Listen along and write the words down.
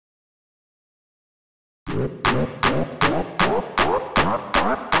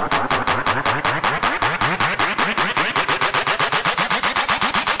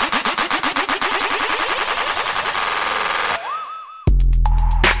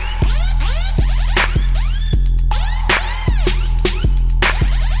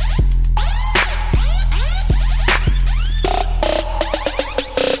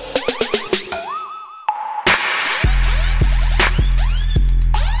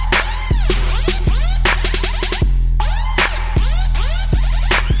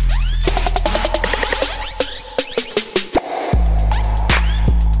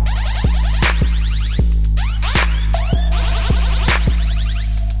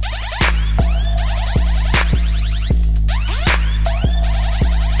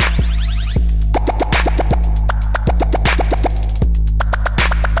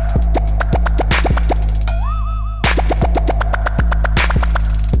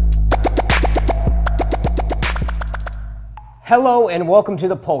Hello and welcome to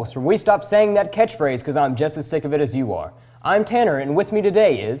The Pulse, where we stop saying that catchphrase because I'm just as sick of it as you are. I'm Tanner, and with me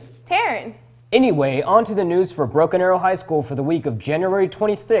today is... Taryn. Anyway, on to the news for Broken Arrow High School for the week of January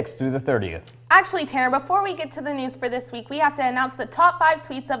 26th through the 30th. Actually, Tanner, before we get to the news for this week, we have to announce the top 5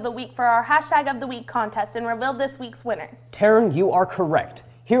 tweets of the week for our Hashtag of the Week contest and reveal this week's winner. Taryn, you are correct.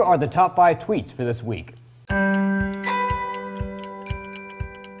 Here are the top 5 tweets for this week.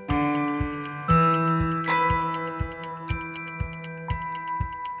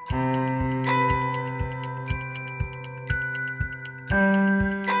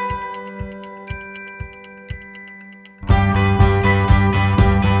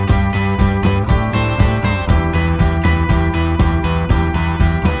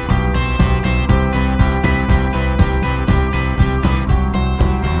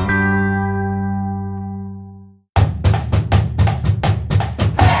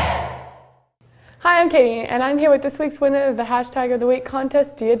 Hi, I'm Katie, and I'm here with this week's winner of the Hashtag of the Week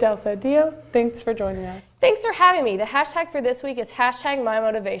contest, Dia Delsa. Dia, thanks for joining us. Thanks for having me. The hashtag for this week is hashtag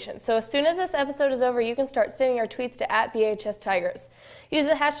 #MyMotivation. So as soon as this episode is over, you can start sending your tweets to @BHSTigers. Use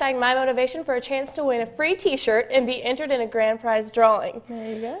the hashtag #MyMotivation for a chance to win a free t-shirt and be entered in a grand prize drawing.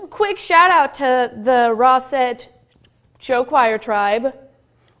 There you go. Quick shout out to the Rosset Show Choir Tribe.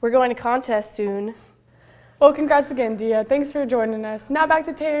 We're going to contest soon. Well, congrats again, Dia. Thanks for joining us. Now back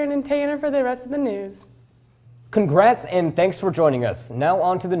to Taryn and Tanner for the rest of the news. Congrats and thanks for joining us. Now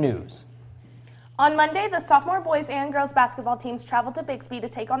on to the news. On Monday, the sophomore boys and girls basketball teams traveled to Bixby to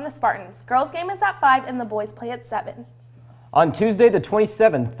take on the Spartans. Girls game is at 5 and the boys play at 7. On Tuesday the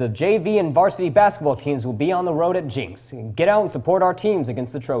 27th, the JV and varsity basketball teams will be on the road at Jinx. Get out and support our teams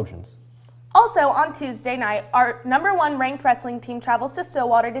against the Trojans. Also, on Tuesday night, our #1 ranked wrestling team travels to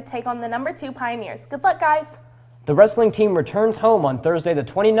Stillwater to take on the #2 Pioneers. Good luck, guys. The wrestling team returns home on Thursday the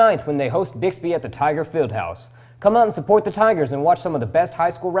 29th when they host Bixby at the Tiger Fieldhouse. Come out and support the Tigers and watch some of the best high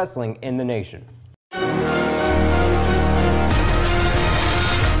school wrestling in the nation.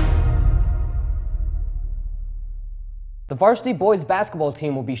 The varsity boys basketball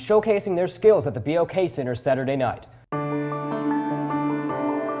team will be showcasing their skills at the BOK Center Saturday night.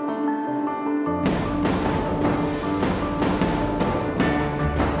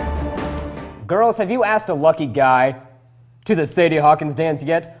 Girls, have you asked a lucky guy to the Sadie Hawkins dance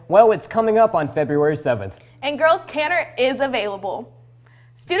yet? Well, it's coming up on February 7th. And girls, Canner is available.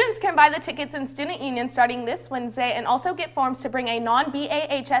 Students can buy the tickets in Student Union starting this Wednesday and also get forms to bring a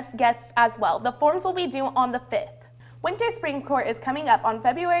non-BAHS guest as well. The forms will be due on the 5th. Winter Spring Court is coming up on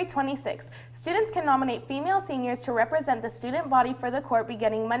February 26th. Students can nominate female seniors to represent the student body for the court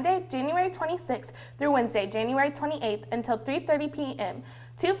beginning Monday, January 26th through Wednesday, January 28th until 3:30 p.m.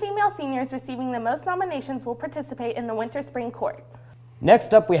 2 female seniors receiving the most nominations will participate in the Winter Spring Court.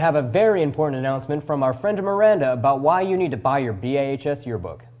 Next up, we have a very important announcement from our friend Miranda about why you need to buy your BAHS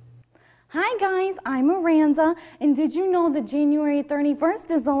yearbook. Hi guys, I'm Miranda, and did you know that January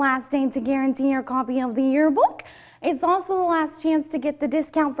 31st is the last day to guarantee your copy of the yearbook? It's also the last chance to get the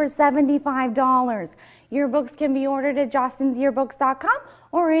discount for $75. Yearbooks can be ordered at jostinsyearbooks.com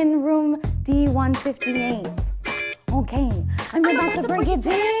or in room D158. Okay, I'm about to break it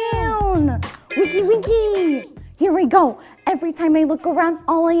down. Wiki wiki. Here we go. Every time I look around,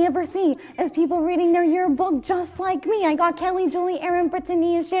 all I ever see is people reading their yearbook just like me. I got Kelly, Julie, Erin,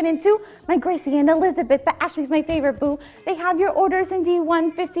 Brittany, and Shannon too. My Gracie and Elizabeth, but Ashley's my favorite boo. They have your orders in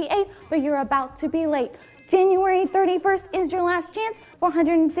D158, but you're about to be late. January 31st is your last chance for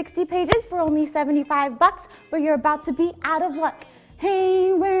 160 pages for only $75, but you're about to be out of luck.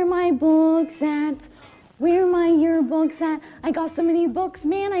 Hey, where are my books at? Where are my yearbooks at? I got so many books,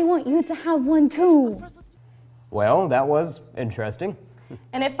 man, I want you to have one too. Well, that was interesting.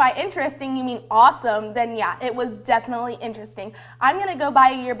 And if by interesting you mean awesome, then yeah, it was definitely interesting. I'm going to go buy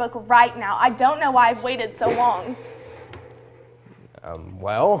a yearbook right now. I don't know why I've waited so long.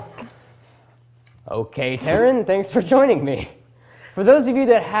 Well, okay, Taryn, thanks for joining me. For those of you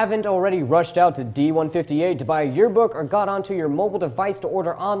that haven't already rushed out to D158 to buy a yearbook or got onto your mobile device to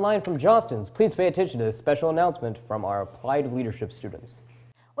order online from Johnston's, please pay attention to this special announcement from our Applied Leadership students.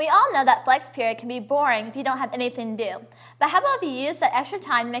 We all know that flex period can be boring if you don't have anything to do. But how about if you use that extra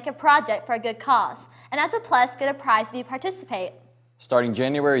time to make a project for a good cause? And as a plus, get a prize if you participate. Starting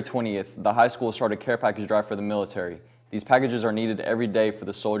January 20th, the high school will start a care package drive for the military. These packages are needed every day for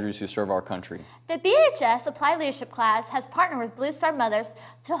the soldiers who serve our country. The BHS Applied Leadership class has partnered with Blue Star Mothers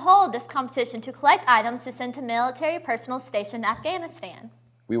to hold this competition to collect items to send to military personnel stationed in Afghanistan.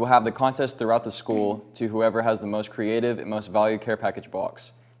 We will have the contest throughout the school to whoever has the most creative and most valued care package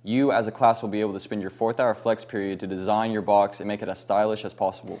box. You, as a class, will be able to spend your 4th-hour flex period to design your box and make it as stylish as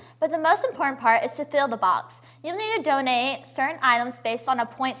possible. But the most important part is to fill the box. You'll need to donate certain items based on a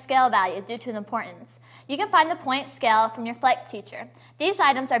point scale value due to the importance. You can find the point scale from your flex teacher. These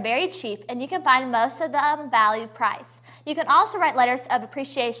items are very cheap, and you can find most of them valued price. You can also write letters of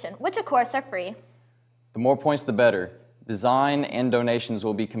appreciation, which of course are free. The more points, the better. Design and donations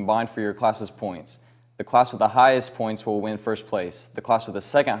will be combined for your class's points. The class with the highest points will win first place. The class with the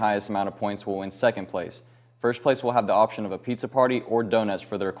second highest amount of points will win second place. First place will have the option of a pizza party or donuts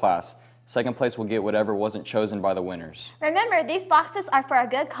for their class. Second place will get whatever wasn't chosen by the winners. Remember, these boxes are for a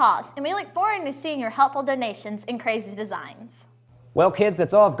good cause, and we look forward to seeing your helpful donations and crazy designs. Well, kids,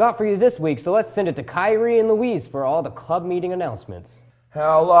 that's all I've got for you this week, so let's send it to Kyrie and Louise for all the club meeting announcements.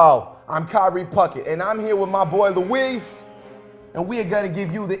 Hello, I'm Kyrie Puckett, and I'm here with my boy Louise, and we are going to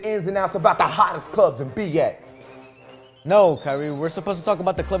give you the ins and outs about the hottest clubs in BA. No, Kyrie, we're supposed to talk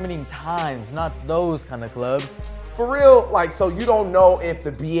about the club meeting times, not those kind of clubs. For real? Like, so you don't know if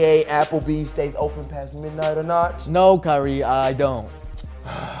the BA Applebee's stays open past midnight or not? No, Kyrie, I don't.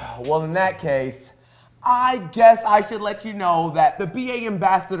 Well, in that case, I guess I should let you know that the BA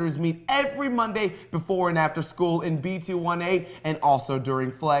ambassadors meet every Monday before and after school in B218 and also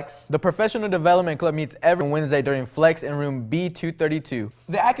during Flex. The Professional Development Club meets every Wednesday during Flex in room B232.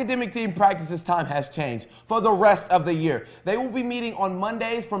 The academic team practices time has changed for the rest of the year. They will be meeting on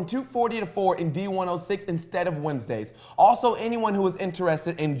Mondays from 2:40 to 4 in D106 instead of Wednesdays. Also, anyone who is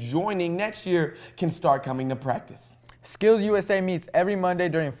interested in joining next year can start coming to practice. Skills USA meets every Monday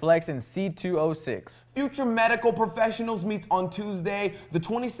during Flex in C206. Future Medical Professionals meets on Tuesday the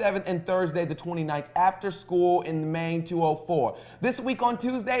 27th and Thursday the 29th after school in the main 204. This week on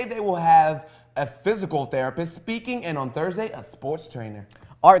Tuesday, they will have a physical therapist speaking, and on Thursday, a sports trainer.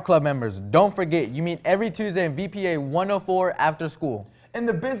 Art Club members, don't forget, you meet every Tuesday in VPA 104 after school. And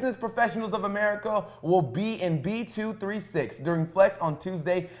the Business Professionals of America will be in B236 during Flex on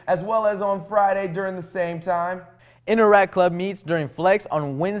Tuesday, as well as on Friday during the same time. Interact Club meets during Flex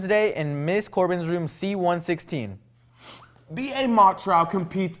on Wednesday in Miss Corbin's room C116. BA Mock Trial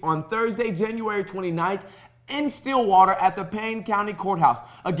competes on Thursday, January 29th in Stillwater at the Payne County Courthouse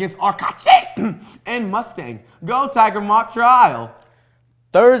against Arcache and Mustang. Go Tiger Mock Trial!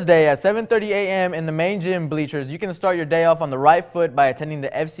 Thursday at 7:30 a.m. in the main gym bleachers, you can start your day off on the right foot by attending the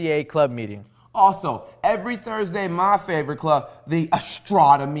FCA club meeting. Also, every Thursday, my favorite club, the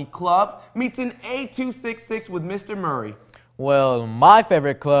Astronomy Club, meets in A266 with Mr. Murray. Well, my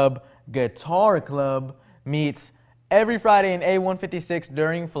favorite club, Guitar Club, meets every Friday in A156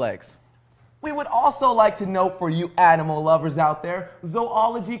 during Flex. We would also like to note for you animal lovers out there,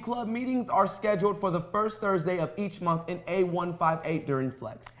 Zoology Club meetings are scheduled for the first Thursday of each month in A158 during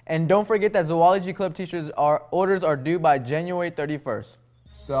Flex. And don't forget that Zoology Club teachers' orders are due by January 31st.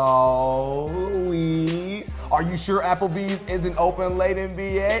 So, Louise, are you sure Applebee's isn't open late in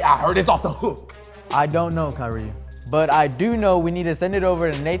BA? I heard it's off the hook. I don't know, Kyrie, but I do know we need to send it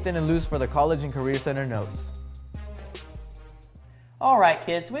over to Nathan and Luz for the College and Career Center notes. All right,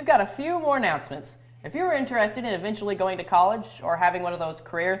 kids, we've got a few more announcements. If you're interested in eventually going to college or having one of those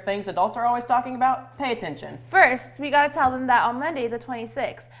career things adults are always talking about, pay attention. First, we got to tell them that on Monday, the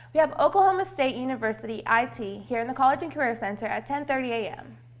 26th, we have Oklahoma State University IT here in the College and Career Center at 10:30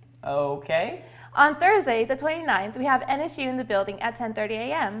 a.m. Okay. On Thursday, the 29th, we have NSU in the building at 10:30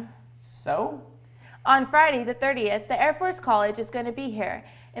 a.m. So? On Friday, the 30th, the Air Force College is going to be here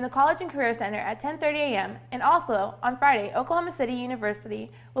in the College and Career Center at 10:30 a.m. And also, on Friday, Oklahoma City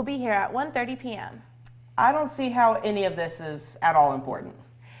University will be here at 1:30 p.m. I don't see how any of this is at all important.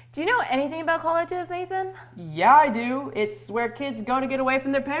 Do you know anything about colleges, Nathan? Yeah, I do. It's where kids go to get away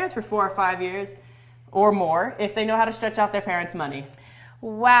from their parents for 4 or 5 years or more if they know how to stretch out their parents' money.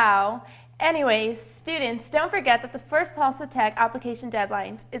 Wow. Anyways, students, don't forget that the first Tulsa Tech application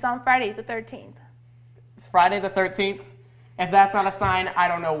deadline is on Friday the 13th. Friday the 13th? If that's not a sign, I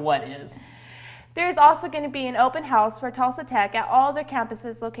don't know what is. There's also going to be an open house for Tulsa Tech at all their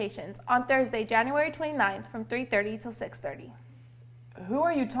campuses locations on Thursday, January 29th from 3:30 till 6:30. Who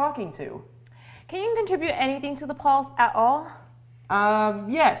are you talking to? Can you contribute anything to the polls at all?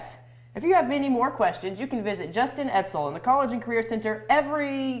 Yes. If you have any more questions, you can visit Justin Edsel in the College and Career Center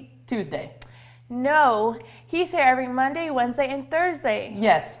every Tuesday. No, he's here every Monday, Wednesday, and Thursday.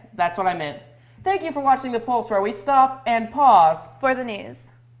 Yes, that's what I meant. Thank you for watching The Pulse, where we stop and pause for the news.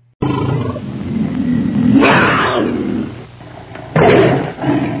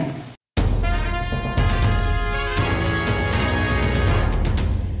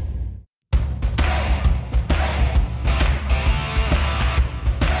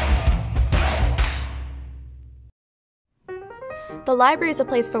 The library is a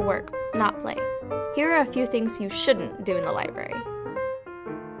place for work, not play. Here are a few things you shouldn't do in the library.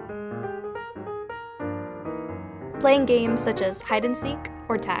 Playing games such as hide and seek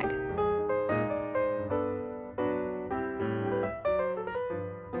or tag.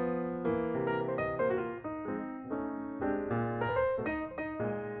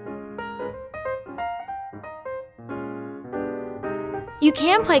 You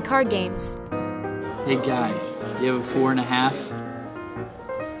can play card games. Hey guy, you have a 4.5?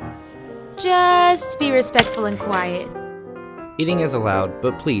 Just be respectful and quiet. Eating is allowed,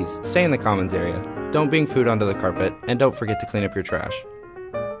 but please stay in the commons area. Don't bring food onto the carpet, and don't forget to clean up your trash.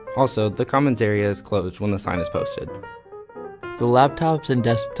 Also, the commons area is closed when the sign is posted. The laptops and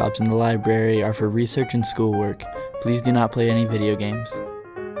desktops in the library are for research and schoolwork. Please do not play any video games.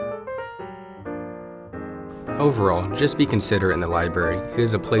 Overall, just be considerate in the library. It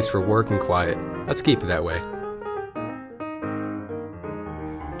is a place for work and quiet. Let's keep it that way.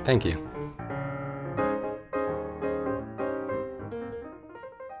 Thank you.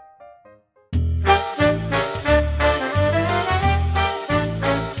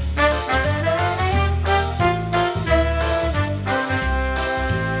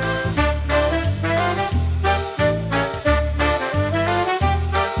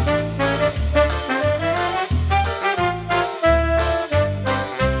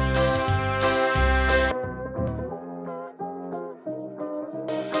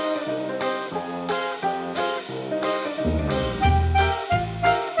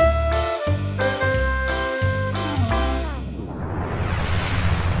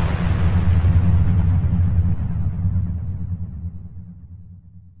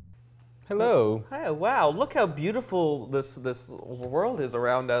 Hello. Hi, wow, look how beautiful this world is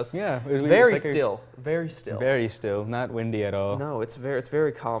around us. Yeah. It's very still. Very still. Very still, not windy at all. No, it's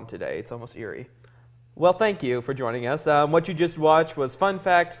very calm today. It's almost eerie. Well, thank you for joining us. What you just watched was Fun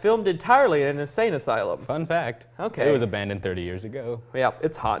Fact, filmed entirely in an insane asylum. Fun fact. Okay. It was abandoned 30 years ago. Yeah,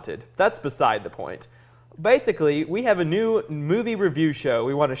 it's haunted. That's beside the point. Basically, we have a new movie review show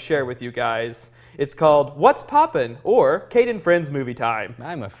we want to share with you guys. It's called What's Poppin', or Cade and Friends Movie Time.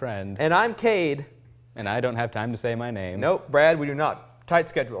 I'm a friend. And I'm Cade. And I don't have time to say my name. Nope, Brad, we do not. Tight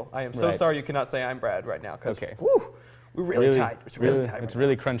schedule. I am so sorry you cannot say I'm Brad right now. Okay. Whew, we're really tight. It's really tight. It's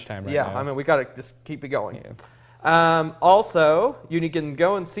really crunch time right now. Yeah, I mean, we got to just keep it going. Yeah. Also, you can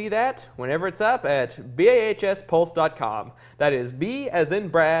go and see that whenever it's up at bahspulse.com. That is B as in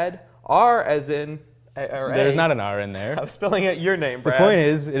Brad, R as in... There's not an R in there. I'm spelling out your name, Brad. The point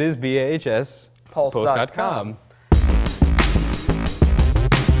is, it is bahspulse.com.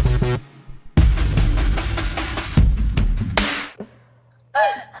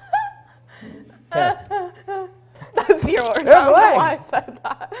 That's yours. Good I don't know way. why I said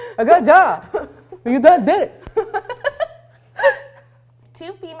that. A good job. You did it.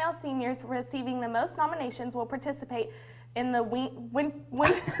 Two female seniors receiving the most nominations will participate in the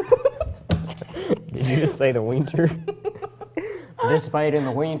Did you just say the winter? Participate in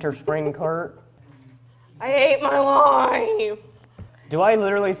the winter spring cart? I hate my life. Do I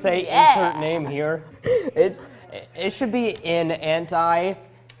literally say insert name here? It should be in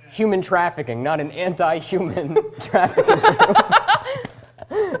anti-human trafficking, not an anti-human trafficking show.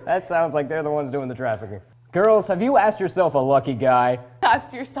 That sounds like they're the ones doing the trafficking. Girls, have you asked yourself a lucky guy?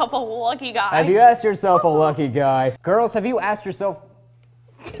 Ask yourself a lucky guy. Have you asked yourself a lucky guy? Girls, have you asked yourself...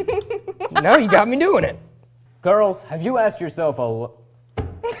 No, you got me doing it. Girls, have you asked yourself a...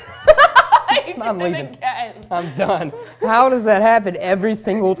 I'm leaving. Again. I'm done. How does that happen every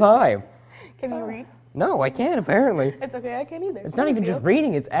single time? Can you read? No, I can't, apparently. It's okay, I can't either. It's not even just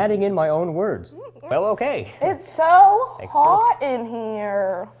reading, it's adding in my own words. Well, okay. It's so hot in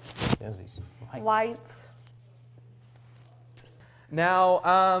here. Lights. Lights.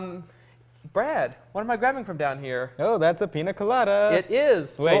 Now, Brad, what am I grabbing from down here? Oh, that's a pina colada. It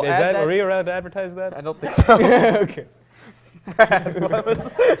is. Wait, We'll are we allowed to advertise that? I don't think so. Okay. Brad, what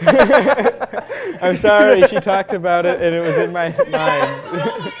was... I'm sorry, she talked about it and it was in my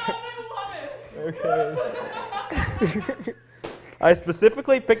mind. Okay. I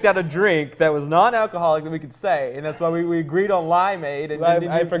specifically picked out a drink that was non-alcoholic that we could say, and that's why we agreed on limeade. And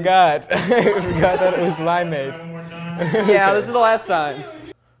I forgot. I forgot that it was limeade. Yeah, this is the last time.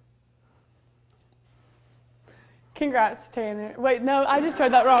 Congrats, Tanner. Wait, no, I just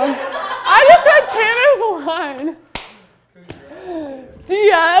read that wrong. I just read Tanner's line.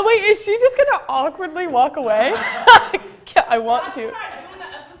 Yeah, wait, is she just gonna awkwardly walk away? Yeah, I want to.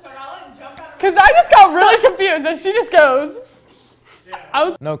 Because I just got really confused and she just goes.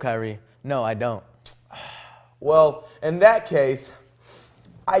 No, Kyrie. No, I don't. Well, in that case,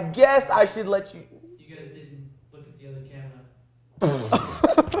 I guess I should let you... You guys didn't look at the other camera.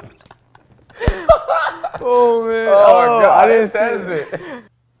 Oh, man. Oh, God, I didn't it says it.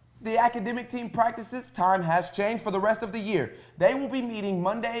 The academic team practices time has changed for the rest of the year. They will be meeting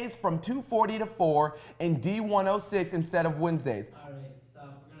Mondays from 2:40 to 4 in D106 instead of Wednesdays. All right,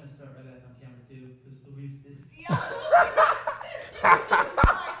 stop. We're going to start right back on camera, too, because Louise did.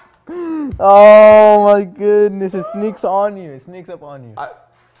 Oh my goodness, it sneaks on you. It sneaks up on you.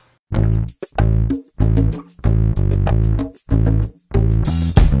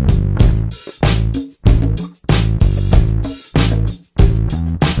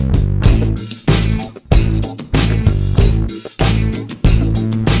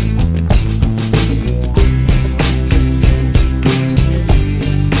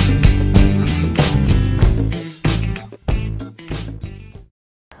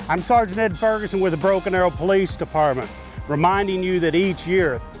 I'm Sergeant Ed Ferguson with the Broken Arrow Police Department, reminding you that each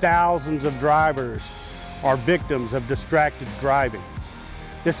year thousands of drivers are victims of distracted driving.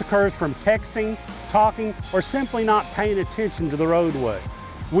 This occurs from texting, talking, or simply not paying attention to the roadway.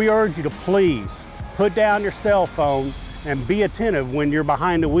 We urge you to please put down your cell phone and be attentive when you're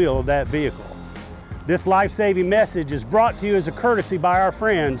behind the wheel of that vehicle. This life-saving message is brought to you as a courtesy by our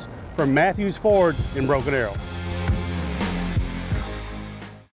friends from Matthews Ford in Broken Arrow.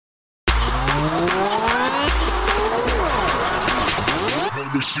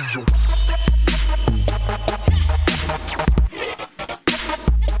 Let me see you.